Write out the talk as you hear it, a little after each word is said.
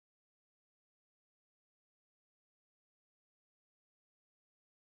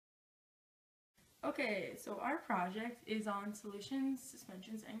Okay, so our project is on solutions,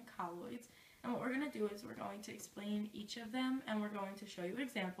 suspensions, and colloids. And what we're going to do is we're going to explain each of them, and we're going to show you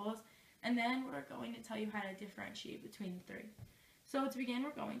examples, and then we're going to tell you how to differentiate between the three. So to begin, we're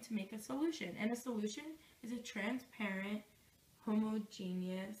going to make a solution, and a solution is a transparent,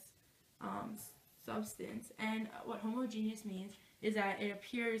 homogeneous substance. And what homogeneous means is that it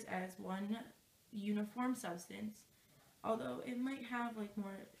appears as one uniform substance, although it might have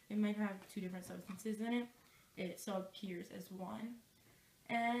two different substances in it. It still appears as one.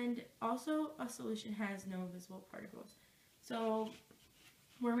 And also, a solution has no visible particles. So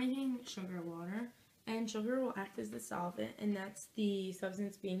we're making sugar water, and sugar will act as the solvent, and that's the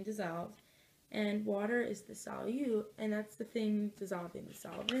substance being dissolved. And water is the solute, and that's the thing dissolving the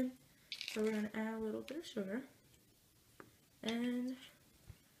solvent. So we're going to add a little bit of sugar. And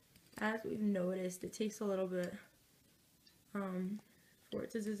as we've noticed, it takes a little bit for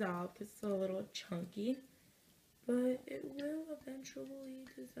it to dissolve because it's a little chunky. But it will eventually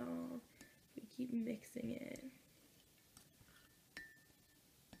dissolve if we keep mixing it.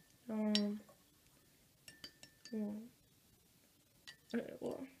 Okay,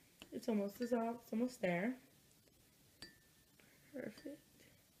 well, it's almost dissolved. It's almost there. Perfect.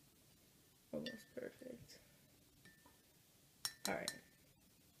 Almost perfect. Alright.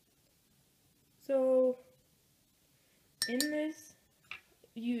 So, in this,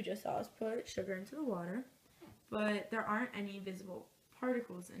 you just saw us put sugar into the water, but there aren't any visible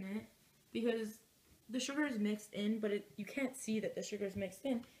particles in it because the sugar is mixed in, but you can't see that the sugar is mixed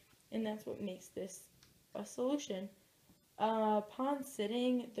in, and that's what makes this a solution. Upon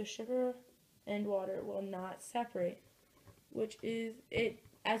sitting, the sugar and water will not separate, which is,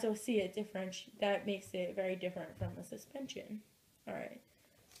 as you'll see, that makes it very different from a suspension. Alright,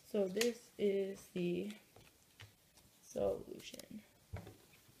 so this is the solution.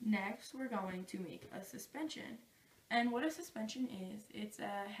 Next, we're going to make a suspension. And what a suspension is, it's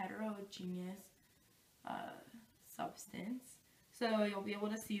a heterogeneous substance. So you'll be able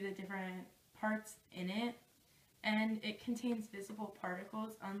to see the different parts in it, and it contains visible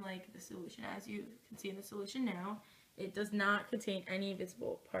particles, unlike the solution. As you can see in the solution now, it does not contain any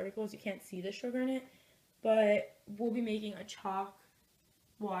visible particles. You can't see the sugar in it, but we'll be making a chalk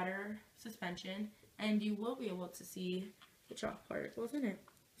water suspension, and you will be able to see the chalk particles in it.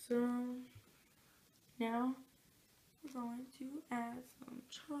 So now we're going to add some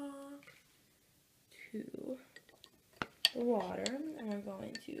chalk to the water, and we're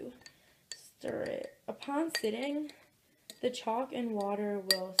going to stir it. Upon sitting, the chalk and water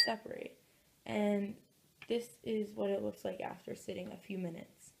will separate, and this is what it looks like after sitting a few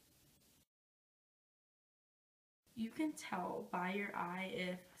minutes. You can tell by your eye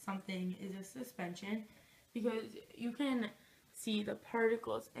if something is a suspension because you can see the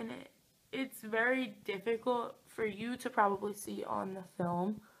particles in it. It's very difficult for you to probably see on the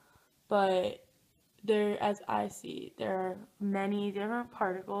film, but as I see, there are many different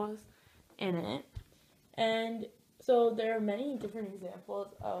particles in it. And so there are many different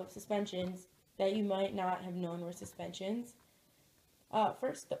examples of suspensions that you might not have known were suspensions.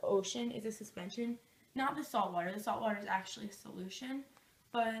 First, the ocean is a suspension. Not the salt water. The salt water is actually a solution,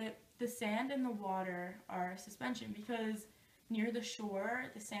 but the sand and the water are a suspension because near the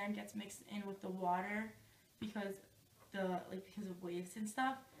shore, the sand gets mixed in with the water because of waves and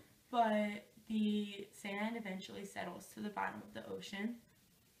stuff. But the sand eventually settles to the bottom of the ocean,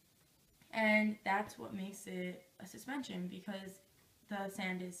 and that's what makes it a suspension because the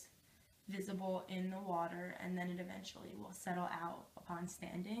sand is visible in the water, and then it eventually will settle out upon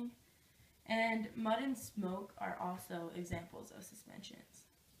standing. And mud and smoke are also examples of suspensions.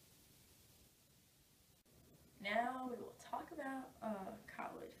 Now we will talk about a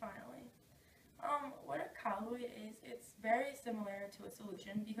colloid finally. What a colloid is, it's very similar to a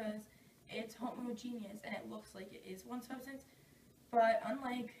solution because it's homogeneous and it looks like it is one substance, but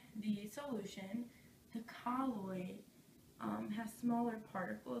unlike the solution, the colloid has smaller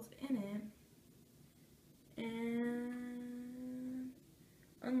particles in it, and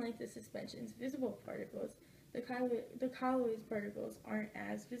unlike the suspension's visible particles, the colloid's particles aren't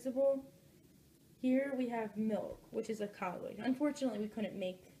as visible. Here we have milk, which is a colloid. Unfortunately, we couldn't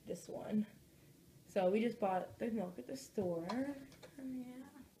make this one, so we just bought the milk at the store.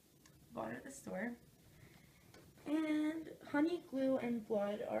 Bought it at the store. And honey, glue, and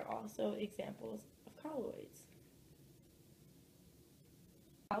blood are also examples of colloids.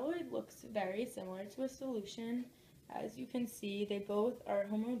 Colloid looks very similar to a solution. As you can see, they both are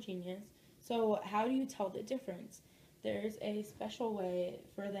homogeneous. So how do you tell the difference? There's a special way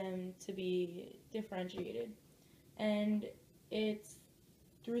for them to be differentiated, and it's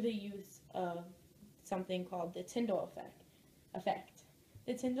through the use of something called the Tyndall effect.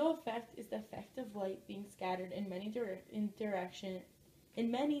 The Tyndall effect is the effect of light being scattered in many different directions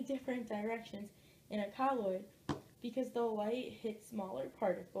in a colloid, because the light hits smaller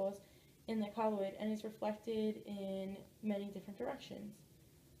particles in the colloid and is reflected in many different directions.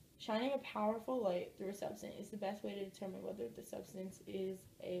 Shining a powerful light through a substance is the best way to determine whether the substance is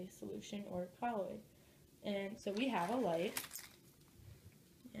a solution or a colloid. And so we have a light,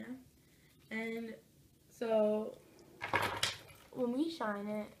 yeah, and so when we shine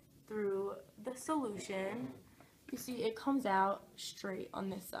it through the solution, you see it comes out straight on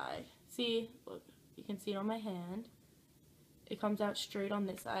this side. See, look, you can see it on my hand. It comes out straight on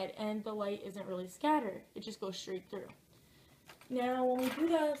this side, and the light isn't really scattered. It just goes straight through. Now, when we do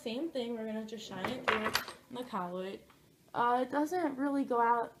the same thing, we're gonna just shine it through the colloid. It doesn't really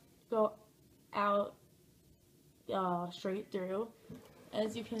go out straight through.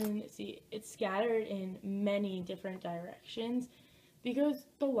 As you can see, it's scattered in many different directions because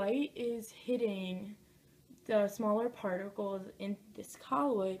the light is hitting the smaller particles in this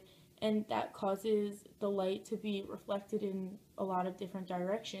colloid, and that causes the light to be reflected in a lot of different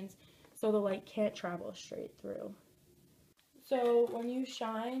directions, so the light can't travel straight through. So when you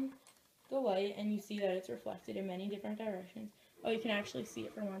shine the light and you see that it's reflected in many different directions, you can actually see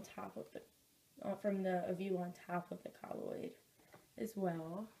it from on top of the view on top of the colloid as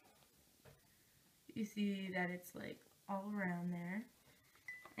well. You see that it's like all around there.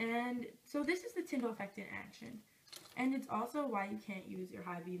 And so this is the Tyndall effect in action. And it's also why you can't use your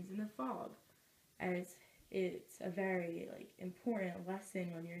high beams in the fog, as it's a very important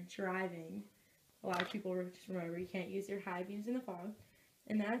lesson when you're driving. A lot of people just remember you can't use your high beams in the fog,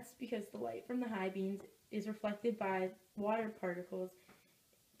 and that's because the light from the high beams is reflected by water particles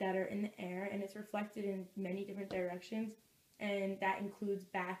that are in the air, and it's reflected in many different directions, and that includes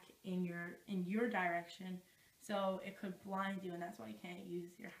back in your direction, so it could blind you, and that's why you can't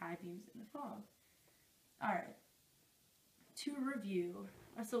use your high beams in the fog. Alright, to review,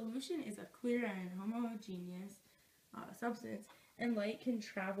 a solution is a clear and homogeneous substance, and light can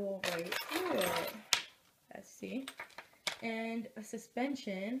travel right through it. Let's see. And a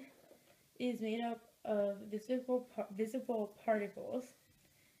suspension is made up of visible particles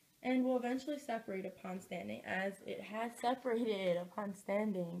and will eventually separate upon standing, as it has separated upon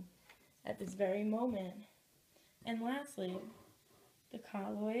standing at this very moment. And lastly, the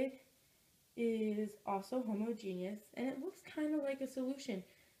colloid is also homogeneous, and it looks kind of like a solution,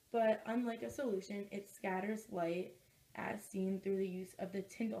 but unlike a solution, it scatters light as seen through the use of the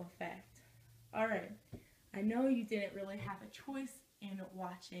Tyndall effect. Alright, I know you didn't really have a choice in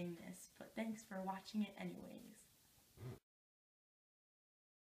watching this, but thanks for watching it anyways.